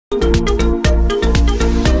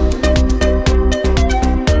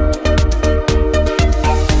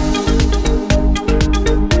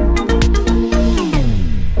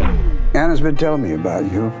telling me about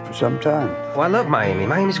you for some time. Well, I love Miami.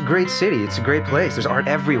 Miami's a great city. It's a great place. There's art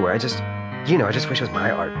everywhere. I just wish it was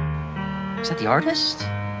my art. Is that the artist?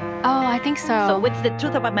 Oh, I think so. So what's the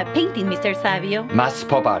truth about my painting, Mr. Savio? Mass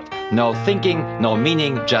pop art. No thinking, no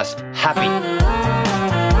meaning, just happy.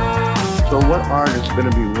 So what art is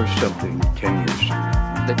going to be worth something 10 years from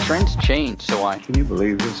now? The trends change, so Can you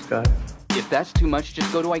believe this guy? if that's too much,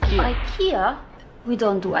 just go to IKEA. IKEA? We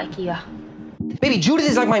don't do IKEA. Baby, Judith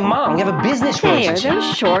is like my mom. We have a business Hey, are relationship.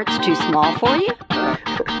 those shorts too small for you?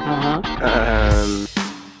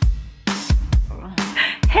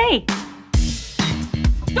 Hey!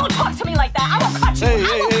 Don't talk to me like that! I will cut you!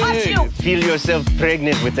 I will cut you! Feel yourself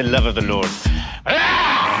pregnant with the love of the Lord.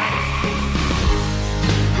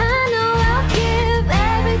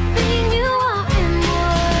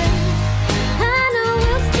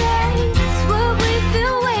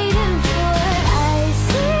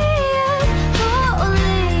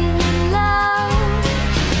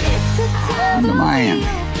 Come to Miami.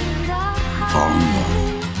 Fall in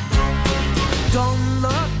love. Don't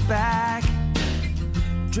look back.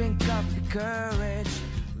 Drink up your courage.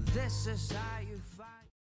 This is how you